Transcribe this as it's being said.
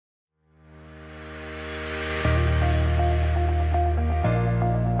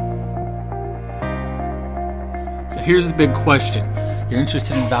here's the big question. You're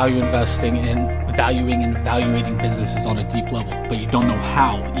interested in value investing and valuing and evaluating businesses on a deep level, but you don't know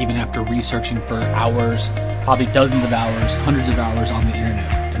how, even after researching for hours, probably dozens of hours, hundreds of hours on the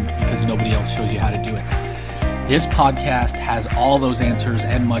internet, and because nobody else shows you how to do it. This podcast has all those answers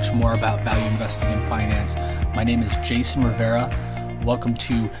and much more about value investing in finance. My name is Jason Rivera. Welcome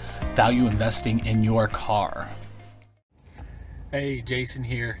to Value Investing in Your Car. Hey, Jason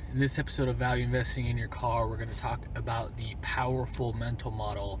here. In this episode of Value Investing in Your Car, we're going to talk about the powerful mental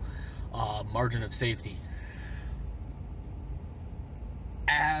model, margin of safety.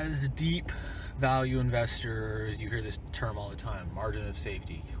 As deep value investors, you hear this term all the time: margin of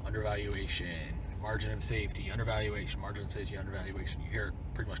safety, undervaluation, margin of safety, undervaluation, margin of safety, undervaluation. You hear it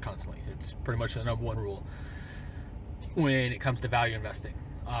pretty much constantly. It's pretty much the number one rule when it comes to value investing.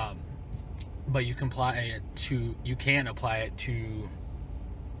 But you can apply it to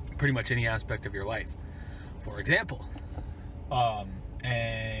pretty much any aspect of your life. For example,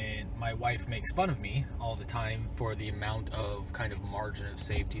 and my wife makes fun of me all the time for the amount of kind of margin of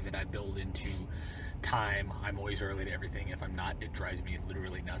safety that I build into time. I'm always early to everything. If I'm not, it drives me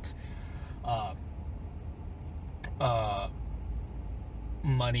literally nuts.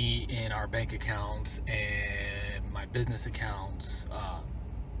 Money in our bank accounts and my business accounts.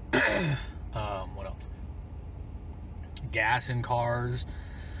 What else? Gas in cars,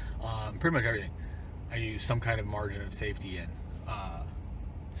 pretty much everything. I use some kind of margin of safety in.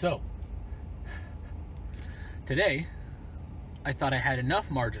 So today, I thought I had enough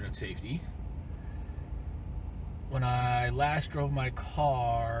margin of safety. When I last drove my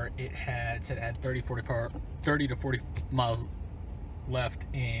car, it had 30 to 40 miles left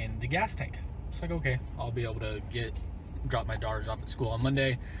in the gas tank. It's like, okay, I'll be able to drop my daughters off at school on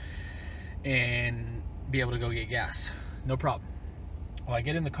Monday and be able to go get gas, no problem. Well, I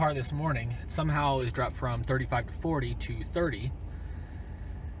get in the car this morning, it somehow is dropped from 35 to 40 to 30,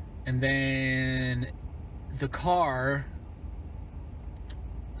 and then the car,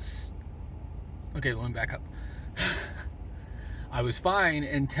 okay, let me back up. I was fine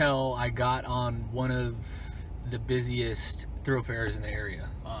until I got on one of the busiest thoroughfares in the area.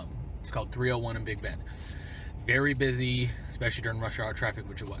 It's called 301 in Big Bend. Very busy, especially during rush hour traffic,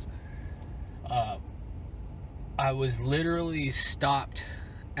 which it was. I was literally stopped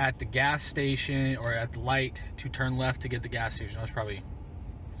at the gas station or at the light to turn left to get the gas station. I was probably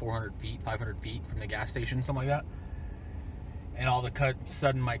 400 feet, 500 feet from the gas station, something like that. And all of a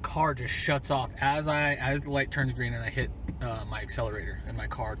sudden, my car just shuts off as the light turns green, and I hit my accelerator in my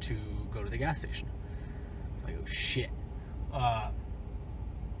car to go to the gas station. It's like, oh shit.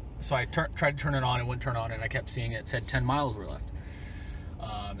 So I tried to turn it on, it wouldn't turn on, and I kept seeing it said 10 miles were left.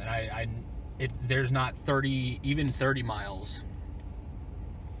 And there's not 30 miles.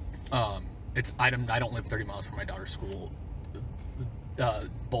 I don't live 30 miles from my daughter's school,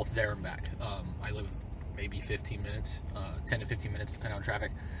 both there and back. I live maybe 15 minutes, 10 to 15 minutes, depending on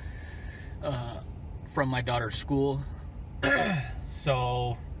traffic, from my daughter's school.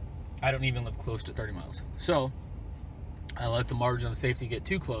 So I don't even live close to 30 miles. So I let the margin of safety get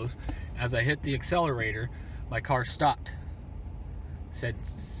too close. As I hit the accelerator, my car stopped. Said,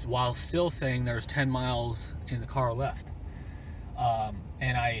 while still saying there's 10 miles in the car left.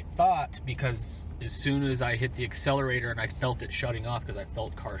 And I thought, because as soon as I hit the accelerator and I felt it shutting off, because I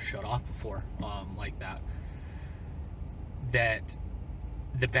felt cars shut off before, like that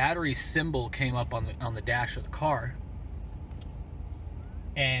the battery symbol came up on the dash of the car,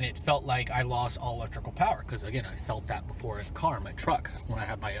 and it felt like I lost all electrical power, because again, I felt that before in the car, in my truck, when I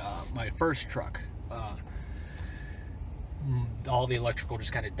had my first truck. All the electrical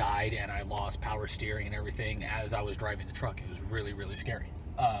just kind of died, and I lost power steering and everything as I was driving the truck. It was really, really scary.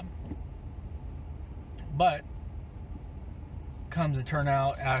 But comes to turn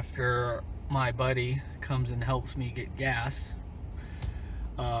out, after my buddy comes and helps me get gas,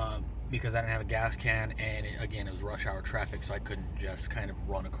 because I didn't have a gas can, and it was rush hour traffic, so I couldn't just kind of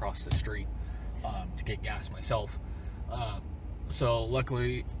run across the street to get gas myself. So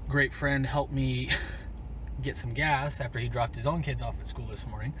luckily, great friend helped me get some gas after he dropped his own kids off at school this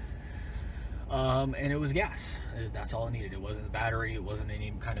morning, and it was gas. That's all I needed. It wasn't the battery, it wasn't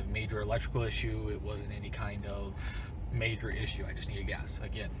any kind of major electrical issue, it wasn't any kind of major issue. I just needed gas.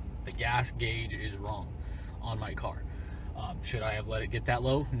 Again, the gas gauge is wrong on my car. Should I have let it get that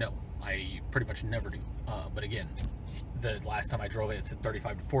low? No, I pretty much never do. But again, the last time I drove it, it said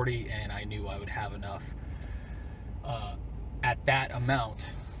 35 to 40, and I knew I would have enough at that amount,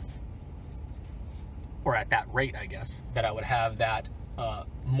 or at that rate, I guess, that I would have that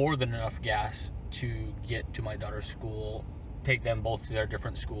more than enough gas to get to my daughter's school, take them both to their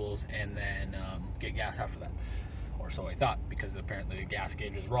different schools, and then get gas after that. or so I thought, because apparently the gas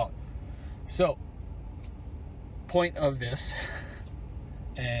gauge is wrong. So, point of this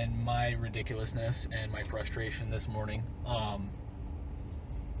and my ridiculousness and my frustration this morning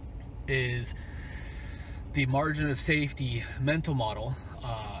is the margin of safety mental model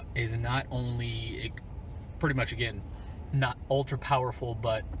is not only pretty much, again, not ultra powerful,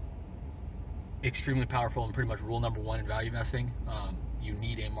 but extremely powerful, and pretty much rule number one in value investing. You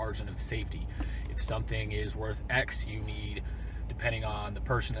need a margin of safety. If something is worth X, you need, depending on the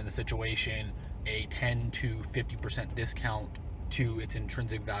person and the situation, a 10 to 50% discount to its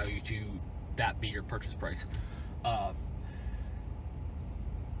intrinsic value to that be your purchase price.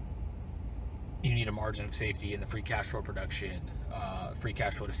 You need a margin of safety in the free cash flow production, free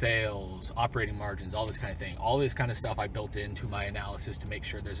cash flow to sales, operating margins, all this kind of thing. All this kind of stuff I built into my analysis to make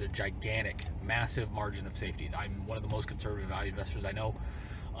sure there's a gigantic, massive margin of safety. I'm one of the most conservative value investors I know,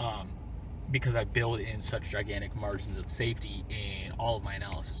 because I build in such gigantic margins of safety in all of my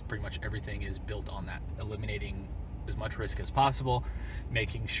analysis. Pretty much everything is built on that, eliminating as much risk as possible,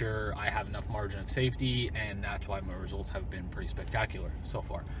 making sure I have enough margin of safety, and that's why my results have been pretty spectacular so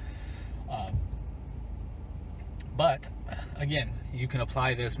far. But again, you can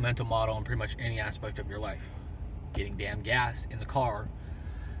apply this mental model in pretty much any aspect of your life. Getting damn gas in the car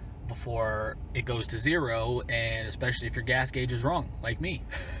before it goes to zero, and especially if your gas gauge is wrong, like me,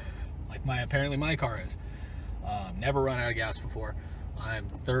 like apparently my car is. Never run out of gas before. I'm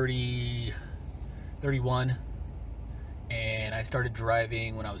 31, and I started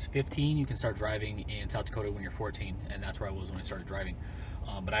driving when I was 15. You can start driving in South Dakota when you're 14, and that's where I was when I started driving.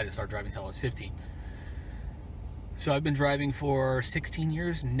 But I didn't start driving until I was 15. So I've been driving for 16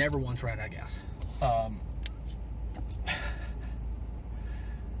 years, never once ran out of gas.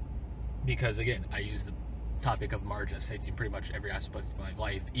 Because again, I use the topic of margin of safety in pretty much every aspect of my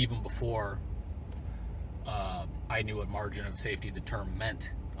life, even before I knew what margin of safety the term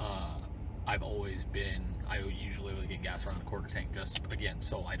meant. I usually always get gas around the quarter tank, just again,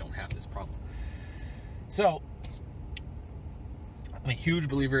 so I don't have this problem. So I'm a huge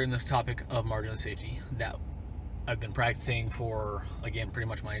believer in this topic of margin of safety that I've been practicing for, again, pretty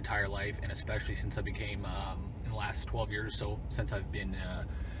much my entire life, and especially since I became, in the last 12 years or so, since I've been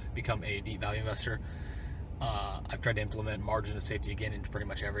become a deep value investor. I've tried to implement margin of safety again into pretty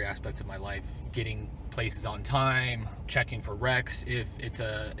much every aspect of my life. Getting places on time, checking for wrecks if it's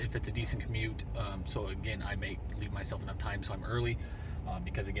a decent commute. So again, I leave myself enough time so I'm early,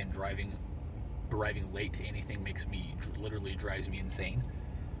 because again, arriving late to anything literally drives me insane.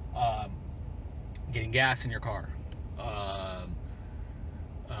 Getting gas in your car,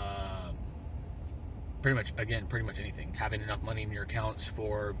 pretty much anything. Having enough money in your accounts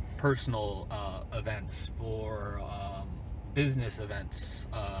for personal events, for business events,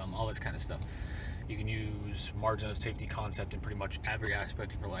 all this kind of stuff. You can use margin of safety concept in pretty much every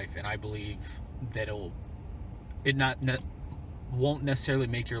aspect of your life, and I believe that won't necessarily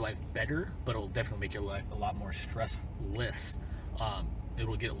make your life better, but it'll definitely make your life a lot more stressless. It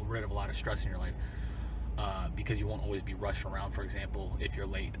will get rid of a lot of stress in your life, because you won't always be rushed around. For example, if you're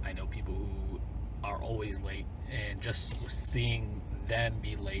late, I know people who are always late, and just seeing them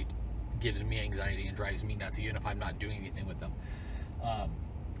be late gives me anxiety and drives me nuts, even if I'm not doing anything with them.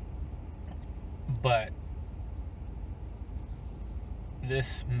 But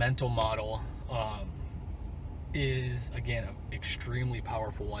this mental model is, again, an extremely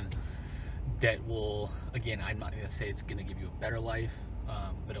powerful one that will, again, I'm not going to say it's going to give you a better life,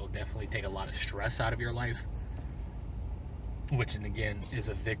 but it'll definitely take a lot of stress out of your life, which, and again, is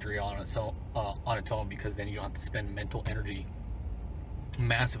a victory on its own, because then you don't have to spend mental energy,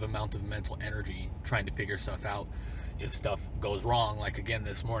 massive amount of mental energy, trying to figure stuff out if stuff goes wrong. Like again,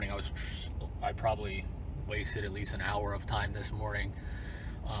 this morning, I probably wasted at least an hour of time this morning.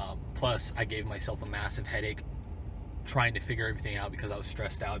 Plus, I gave myself a massive headache trying to figure everything out, because I was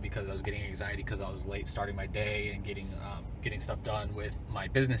stressed out, because I was getting anxiety because I was late starting my day and getting stuff done with my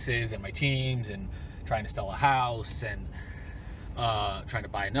businesses and my teams, and trying to sell a house, and trying to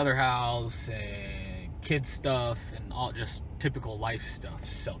buy another house, and kids stuff, and all just typical life stuff.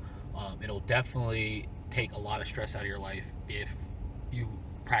 So it'll definitely take a lot of stress out of your life if you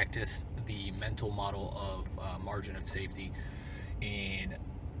practice the mental model of margin of safety in,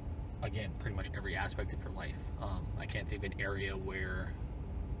 again, pretty much every aspect of your life. I can't think of an area where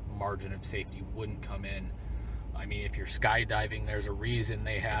margin of safety wouldn't come in. I mean, if you're skydiving, there's a reason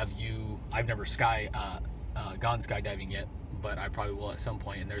they have you. I've never gone skydiving yet, but I probably will at some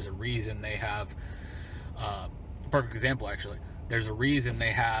point, and there's a reason they have, perfect example actually, there's a reason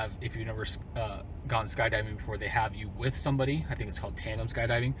they have, if you've never gone skydiving before, they have you with somebody. I think it's called tandem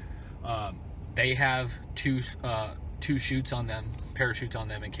skydiving. They have two chutes on them, parachutes on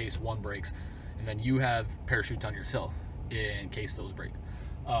them in case one breaks, and then you have parachutes on yourself in case those break,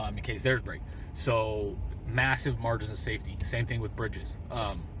 in case theirs break. So massive margins of safety. Same thing with bridges.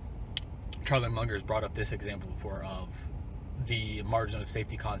 Charlie Munger's brought up this example before of the margin of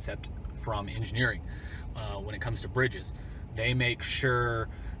safety concept from engineering. When it comes to bridges, they make sure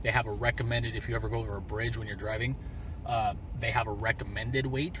they have a recommended, if you ever go over a bridge when you're driving, they have a recommended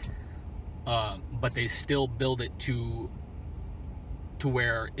weight, but they still build it to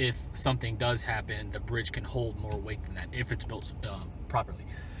where if something does happen, the bridge can hold more weight than that if it's built properly.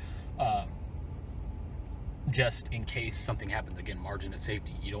 Just in case something happens. Again, margin of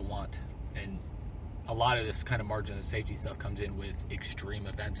safety. You don't want, and a lot of this kind of margin of safety stuff comes in with extreme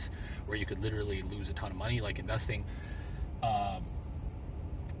events where you could literally lose a ton of money, like investing.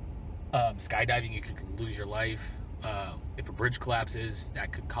 Skydiving, you could lose your life. If a bridge collapses,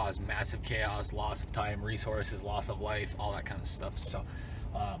 that could cause massive chaos, loss of time, resources, loss of life, all that kind of stuff. So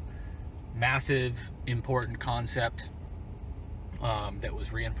massive, important concept that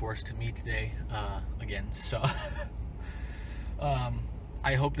was reinforced to me today again. So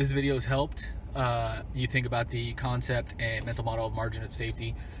I hope this video has helped you think about the concept and mental model of margin of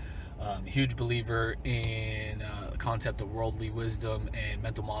safety. Huge believer in the concept of worldly wisdom and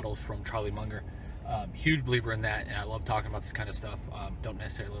mental models from Charlie Munger. Huge believer in that, and I love talking about this kind of stuff. Don't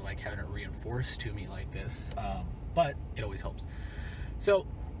necessarily like having it reinforced to me like this, but it always helps. So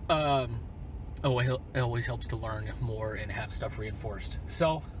it always helps to learn more and have stuff reinforced.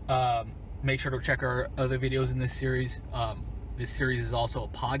 So make sure to check our other videos in this series. This series is also a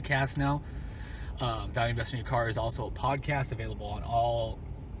podcast now. Value Investing in Your Car is also a podcast available on all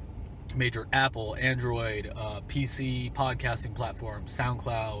major Apple, Android, PC podcasting platforms,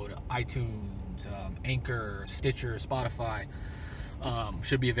 SoundCloud, iTunes, Anchor, Stitcher, Spotify.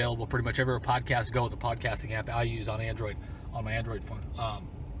 Should be available pretty much everywhere podcasts go. The podcasting app I use on Android, on my Android phone.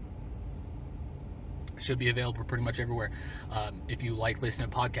 Should be available pretty much everywhere. If you like listening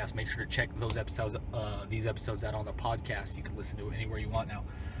to podcasts, make sure to check those episodes, these episodes out on the podcast. You can listen to it anywhere you want now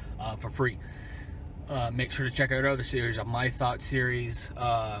for free. Make sure to check out our other series, our My Thoughts series,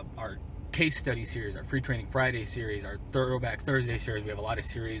 our case study series, our Free Training Friday series, our Throwback Thursday series. We have a lot of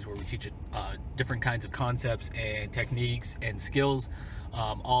series where we teach different kinds of concepts and techniques and skills,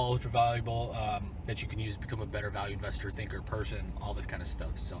 all which are valuable, that you can use to become a better value investor, thinker, person, all this kind of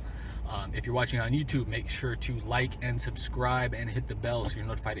stuff. So if you're watching on YouTube, make sure to like and subscribe and hit the bell so you're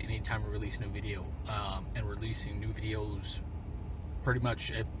notified at any time we release a new video. And we're releasing new videos pretty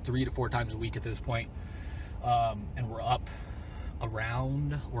much at 3 to 4 times a week at this point. And we're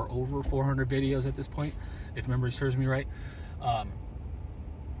over 400 videos at this point, if memory serves me right.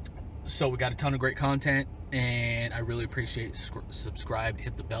 So we got a ton of great content, and I really appreciate subscribe,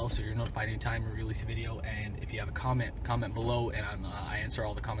 hit the bell so you're notified anytime we release a video. And if you have a comment below, and I answer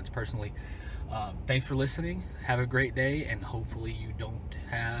all the comments personally. Thanks for listening. Have a great day, and hopefully you don't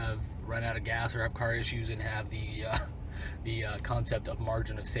run out of gas or have car issues and have the concept of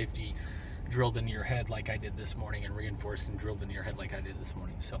margin of safety drilled into your head like I did this morning, and reinforced and drilled into your head like I did this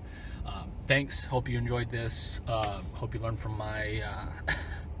morning. So thanks. Hope you enjoyed this. Hope you learned from my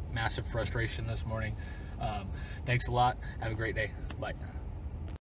massive frustration this morning. Thanks a lot. Have a great day. Bye.